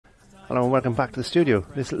Hello and welcome back to the studio.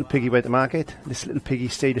 This little piggy went to market, this little piggy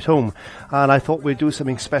stayed at home, and I thought we'd do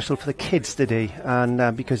something special for the kids today,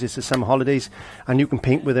 and because it's the summer holidays and you can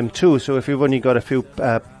paint with them too, so if you've only got a few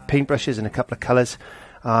paintbrushes and a couple of colours,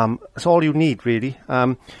 that's all you need really.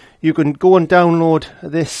 You can go and download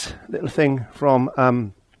this little thing from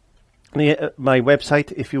my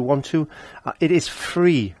website if you want to. It is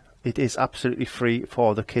free. It is absolutely free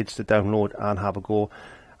for the kids to download and have a go.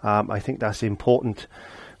 I think that's important.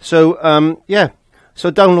 So yeah, so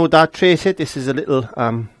download that, trace it. This is a little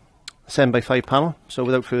 7x5 panel. So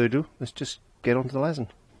without further ado, let's just get on to the lesson.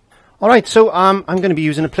 Alright, so I'm going to be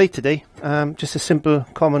using a plate today, just a simple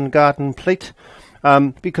common garden plate,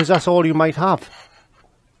 because that's all you might have.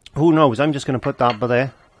 Who knows, I'm just going to put that by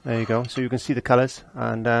there. There you go, so you can see the colours,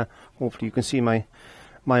 and hopefully you can see my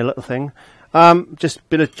little thing. Just a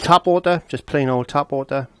bit of tap water, just plain old tap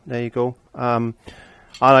water. There you go.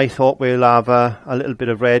 And I thought we'll have a little bit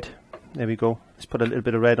of red. There we go. Let's put a little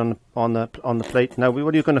bit of red on the plate. Now,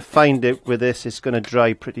 what you're going to find it with this, it's going to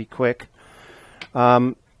dry pretty quick.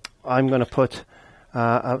 I'm going to put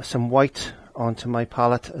some white onto my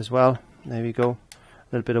palette as well. There we go.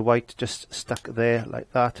 A little bit of white just stuck there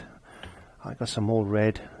like that. I got some more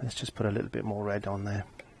red. Let's just put a little bit more red on there.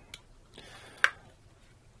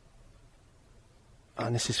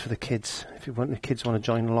 And this is for the kids. If the kids want to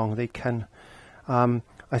join along, they can.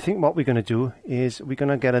 I think what we're going to do is we're going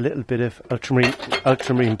to get a little bit of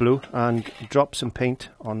ultramarine blue and drop some paint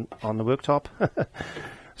on the worktop.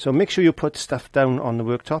 So make sure you put stuff down on the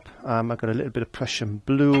worktop. I've got a little bit of Prussian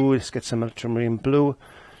blue. Let's get some ultramarine blue.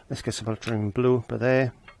 Let's get some ultramarine blue by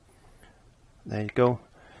there. There you go.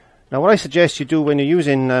 Now what I suggest you do when you're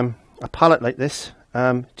using a palette like this,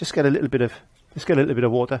 just get a little bit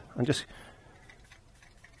of water and just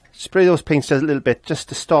spray those paints a little bit just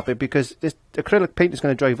to stop it, because this acrylic paint is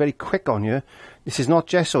going to dry very quick on you. This is not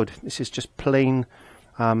gessoed. This is just plain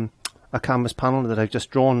a canvas panel that I've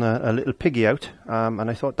just drawn a little piggy out,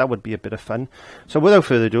 and I thought that would be a bit of fun. So without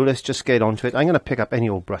further ado, let's just get onto it. I'm going to pick up any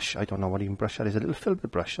old brush. I don't know what even brush that is. A little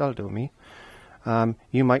Filbert brush. That'll do me.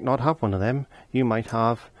 You might not have one of them. You might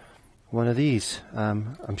have one of these.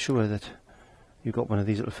 I'm sure that you've got one of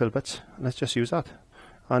these little Filberts. Let's just use that.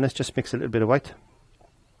 And let's just mix a little bit of white.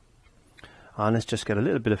 And let's just get a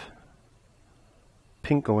little bit of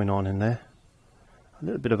pink going on in there. A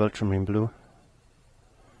little bit of ultramarine blue.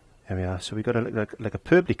 There we are. So we got like a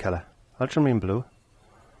purpley colour. Ultramarine blue.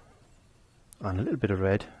 And a little bit of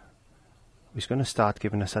red. It's going to start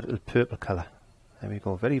giving us that little purple colour. There we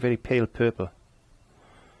go. Very, very pale purple.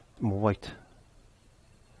 More white.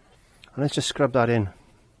 And let's just scrub that in.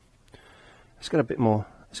 Let's get a bit more.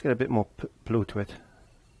 Let's get a bit more blue to it.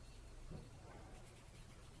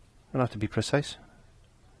 Don't have to be precise.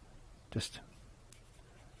 Just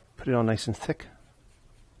put it on nice and thick,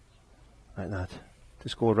 like that.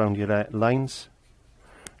 Just go around your lines.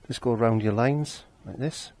 Just go around your lines like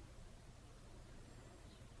this.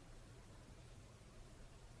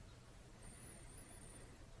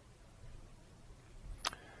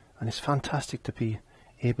 And it's fantastic to be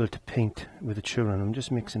able to paint with the children. I'm just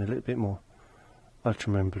mixing a little bit more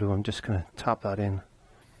ultramarine blue. I'm just going to tap that in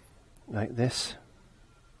like this.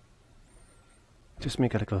 Just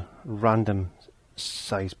make a little random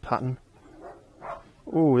size pattern.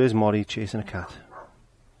 Oh, there's Molly chasing a cat.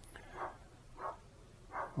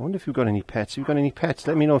 I wonder if you've got any pets. Have you got any pets?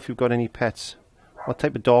 Let me know if you've got any pets. What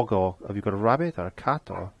type of dog, or have you got a rabbit or a cat,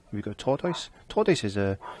 or have you got a tortoise? Tortoise is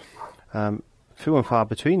a few and far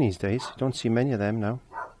between these days. You don't see many of them now.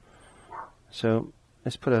 So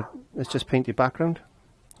let's just paint the background.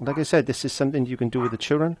 Like I said, this is something you can do with the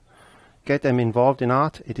children. Get them involved in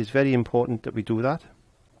art. It is very important that we do that.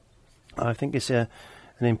 I think it's an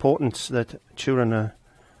importance that children are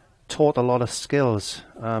taught a lot of skills,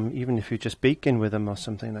 even if you're just baking with them or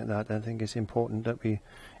something like that. I think it's important that we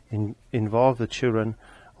involve the children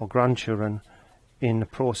or grandchildren in the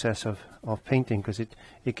process of painting, because it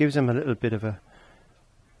gives them a little bit of an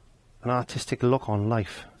artistic look on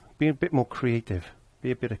life. Be a bit more creative.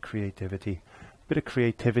 Be a bit of creativity.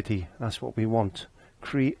 That's what we want.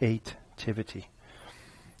 Creativity.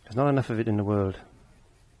 There's not enough of it in the world.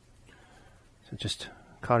 So just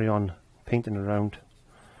carry on painting around.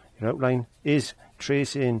 Your outline is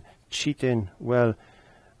tracing, cheating. Well,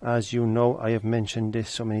 as you know, I have mentioned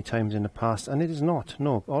this so many times in the past, and it is not.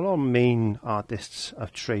 No, all our main artists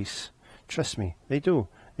have trace. Trust me, they do.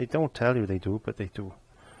 They don't tell you they do, but they do.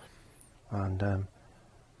 And of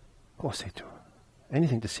course they do.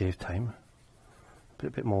 Anything to save time. A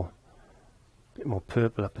bit more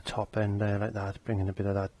purple at the top end there, like that, bringing a bit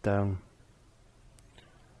of that down.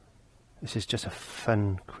 This is just a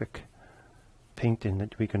fun, quick painting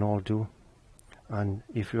that we can all do. And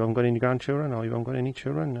if you haven't got any grandchildren or you haven't got any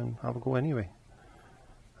children, then have a go anyway.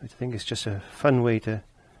 I think it's just a fun way to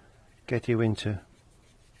get you into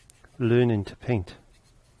learning to paint.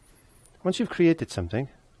 Once you've created something,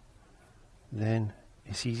 then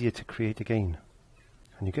it's easier to create again.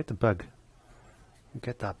 And you get the bug. You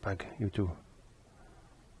get that bug, you do.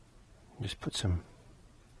 Just put some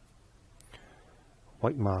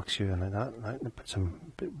white marks here like that. Put some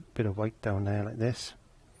bit of white down there like this.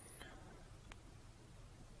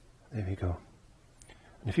 There we go.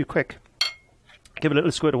 And if you're quick, give a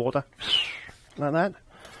little squirt of water like that,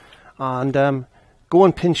 and go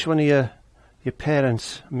and pinch one of your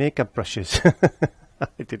parents' makeup brushes.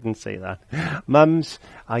 I didn't say that. Mums,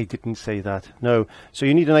 I didn't say that. No. So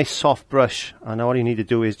you need a nice soft brush, and all you need to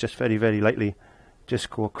do is just very, very lightly just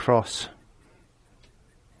go across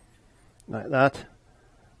like that,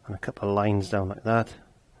 and a couple of lines down like that,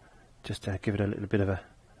 just to give it a little bit of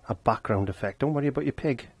a background effect. Don't worry about your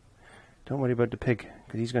pig. Don't worry about the pig,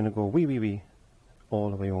 because he's going to go wee wee wee all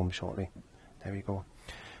the way home shortly. There we go.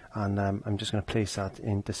 And I'm just going to place that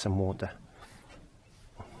into some water.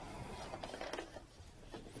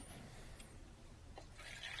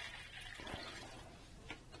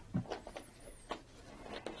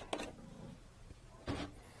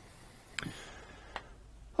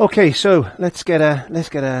 Okay, so let's get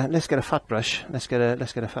a fat brush. Let's get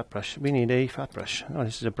a fat brush. We need a fat brush. Oh,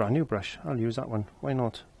 this is a brand new brush. I'll use that one. Why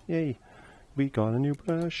not? Yay! We got a new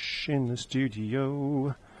brush in the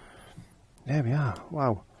studio. There we are.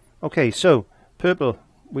 Wow. Okay, so purple.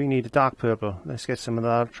 We need a dark purple. Let's get some of that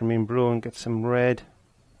ultramarine blue and get some red.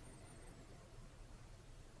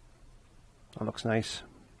 That looks nice.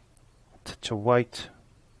 Touch of white.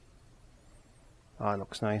 That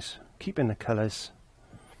looks nice. Keeping the colours.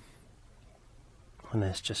 And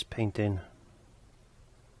let's just paint in.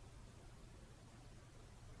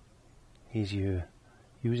 He's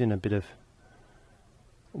using a bit of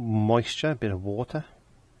moisture, a bit of water.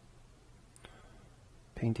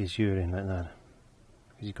 Paint his ear in like that.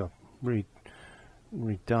 He's got really,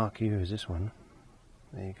 really dark ears, this one.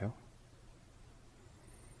 There you go.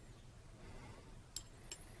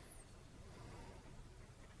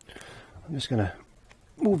 I'm just going to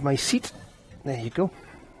move my seat. There you go.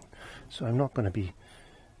 So I'm not going to be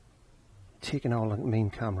taking all the main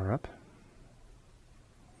camera up.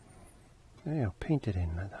 There you go, paint it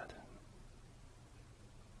in like that.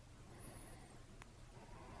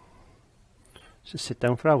 Just sit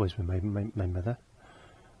down for hours with my mother,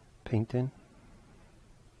 painting.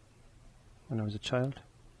 When I was a child,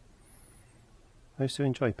 I used to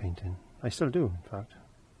enjoy painting. I still do, in fact.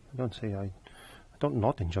 I don't say I don't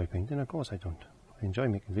not enjoy painting. Of course I don't. I enjoy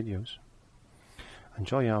making videos. I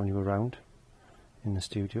enjoy having you around in the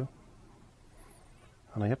studio.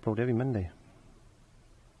 And I upload every Monday.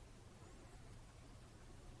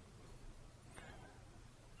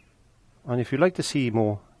 And if you'd like to see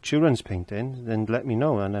more children's painting, then let me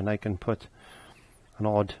know, and then I can put an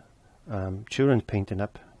odd children's painting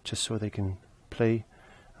up just so they can play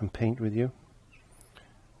and paint with you.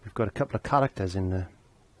 We've got a couple of characters in there.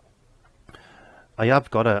 I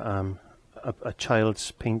have got a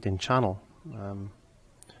child's painting channel.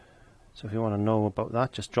 So if you want to know about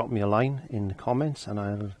that, just drop me a line in the comments and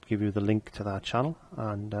I'll give you the link to that channel.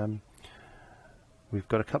 And we've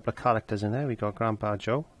got a couple of characters in there. We've got Grandpa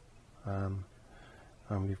Joe, and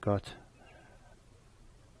we've got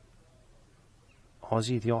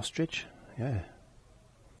Ozzy the ostrich, yeah,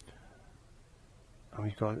 and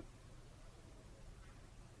we've got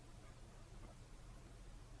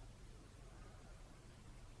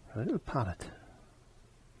a little Pallet.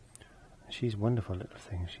 She's a wonderful little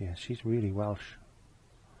thing, she is. She's really Welsh.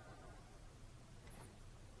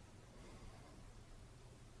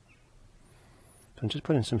 So I'm just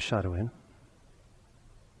putting some shadow in.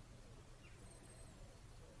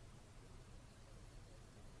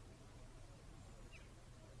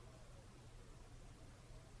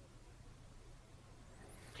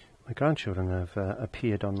 My grandchildren have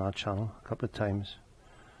appeared on that channel a couple of times.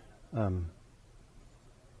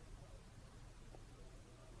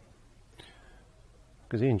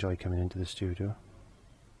 Because they enjoy coming into the studio.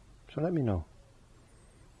 So let me know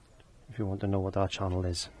if you want to know what our channel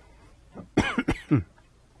is.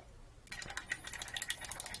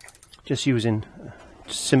 Just using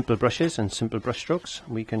simple brushes and simple brush strokes,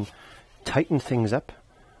 we can tighten things up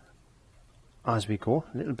as we go.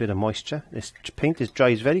 A little bit of moisture. This paint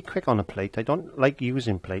dries very quick on a plate. I don't like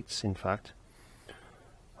using plates, in fact.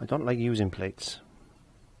 I don't like using plates.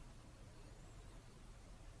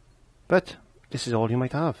 But this is all you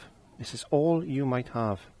might have. This is all you might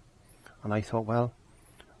have. And I thought, well,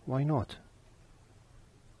 why not?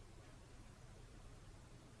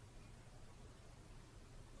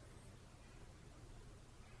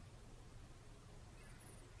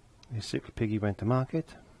 This little piggy went to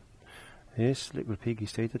market. This little piggy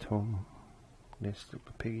stayed at home. This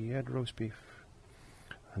little piggy had roast beef.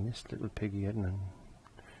 And this little piggy had none.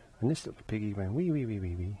 And this little piggy went wee wee wee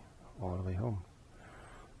wee wee all the way home.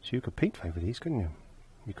 So you could paint 5 of these, couldn't you?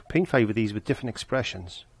 You could paint 5 of these with different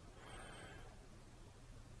expressions.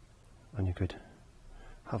 And you could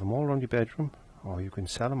have them all around your bedroom, or you can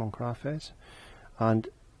sell them on craft fairs. And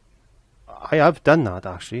I have done that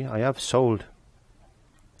actually. I have sold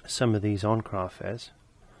some of these on craft fairs.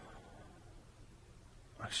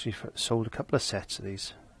 Actually sold a couple of sets of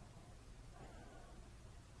these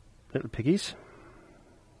little piggies.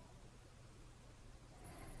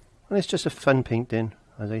 And it's just a fun painting,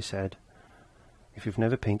 as I said, if you've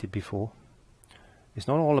never painted before. It's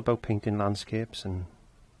not all about painting landscapes and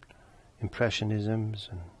impressionisms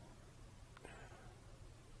and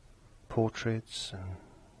portraits, and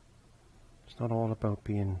it's not all about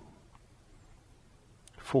being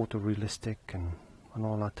photorealistic and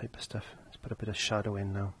all that type of stuff. Let's put a bit of shadow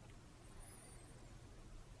in now.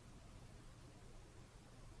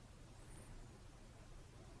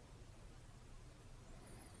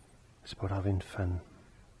 It's about having fun.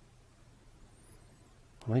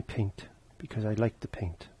 And I paint because I like to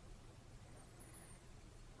paint.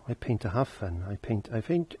 I paint to have fun. I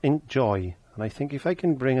paint enjoy, and I think if I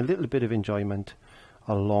can bring a little bit of enjoyment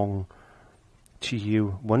along to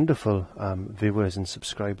you wonderful viewers and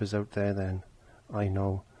subscribers out there, then I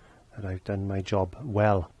know that I've done my job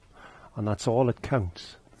well, and that's all that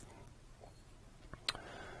counts.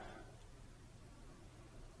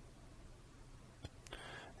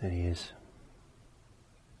 There he is.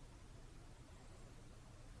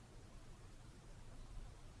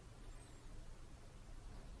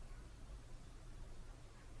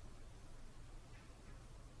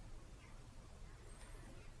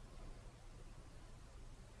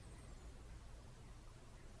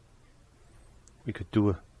 We could do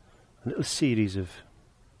a little series of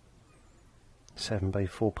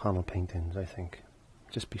 7x4 panel paintings, I think.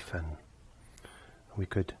 Just be fun. We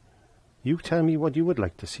could, you tell me what you would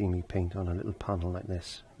like to see me paint on a little panel like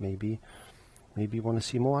this. Maybe you want to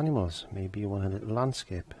see more animals. Maybe you want a little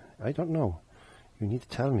landscape. I don't know. You need to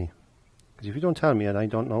tell me. Because if you don't tell me, and I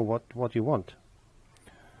don't know what you want.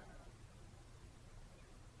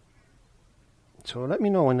 So let me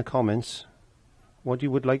know in the comments what you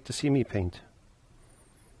would like to see me paint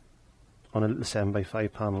on a little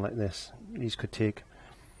 7x5 panel like this. These could take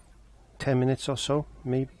 10 minutes or so,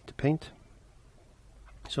 maybe, to paint.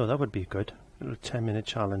 So that would be good. A little 10-minute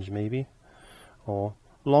challenge, maybe. Or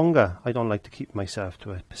longer. I don't like to keep myself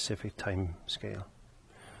to a specific time scale.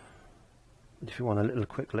 But if you want a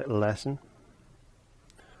quick little lesson,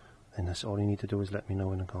 then that's all you need to do is let me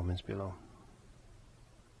know in the comments below.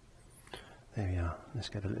 There we are. Let's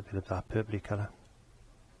get a little bit of that purpley colour.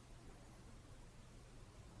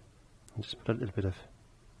 And just put a little bit of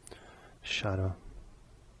shadow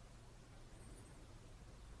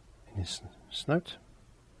in his snout.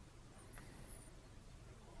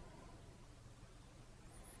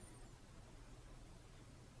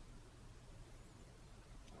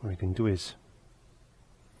 What we can do is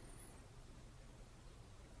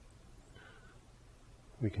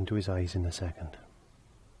his eyes in a second.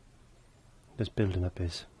 Just building up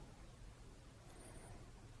his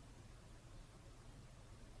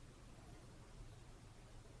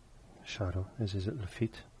shadow. There's his little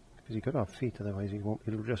feet, because he could have feet, otherwise he won't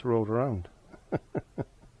be able to just roll around.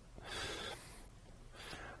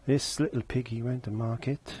 This little piggy went to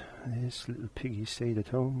market. This little piggy stayed at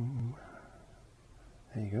home.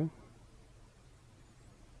 There you go.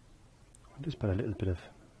 I'll just put a little bit of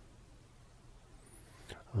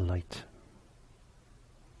light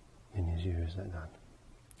in his ears like that.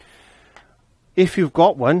 If you've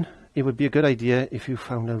got one, it would be a good idea if you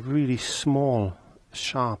found a really small,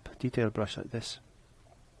 sharp detail brush like this,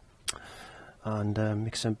 and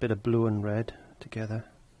mix a bit of blue and red together,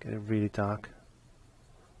 get it really dark.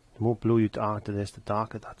 The more blue you add to this, the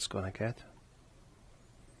darker that's going to get.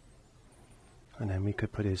 And then we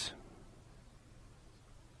could put his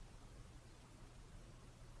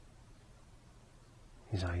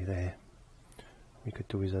eye there. We could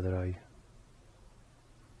do his other eye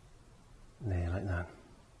there, like that.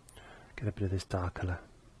 Get a bit of this dark colour.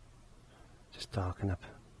 Just darken up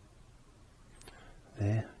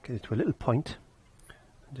there. Get it to a little point.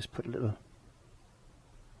 And just put a little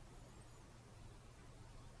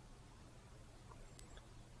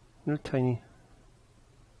tiny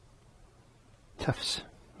tufts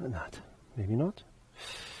like that. Maybe not.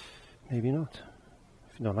 Maybe not.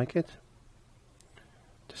 If you don't like it,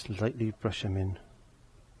 just lightly brush them in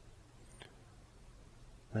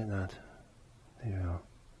like that. There you are.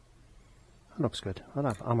 That looks good.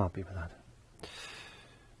 I'm happy with that.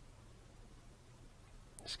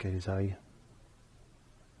 Let's get his eye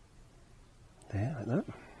there, like that.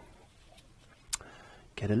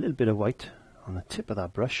 Get a little bit of white on the tip of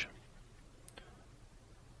that brush.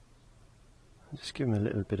 Just give him a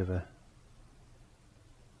little bit of a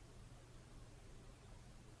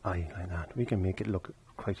eye like that. We can make it look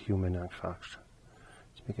quite human in fact.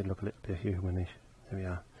 Let's make it look a little bit humanish. There we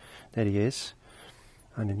are. There he is.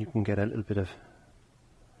 And then you can get a little bit of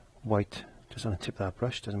white just on the tip of that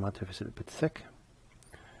brush. Doesn't matter if it's a little bit thick.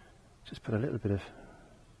 Just put a little bit of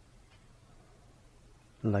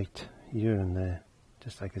light here and there,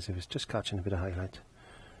 just like as if it's just catching a bit of highlight.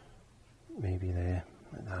 Maybe there,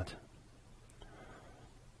 like that.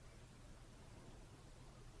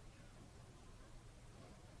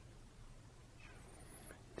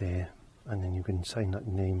 There, and then you can sign that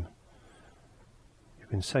name. You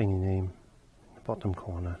can sign your name in the bottom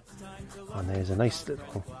corner. And there's a nice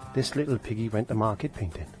little, this little piggy went to market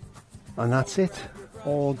painting. And that's it,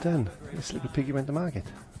 all done. This little piggy went to market.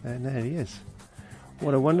 And there he is.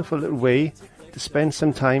 What a wonderful little way to spend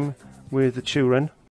some time with the children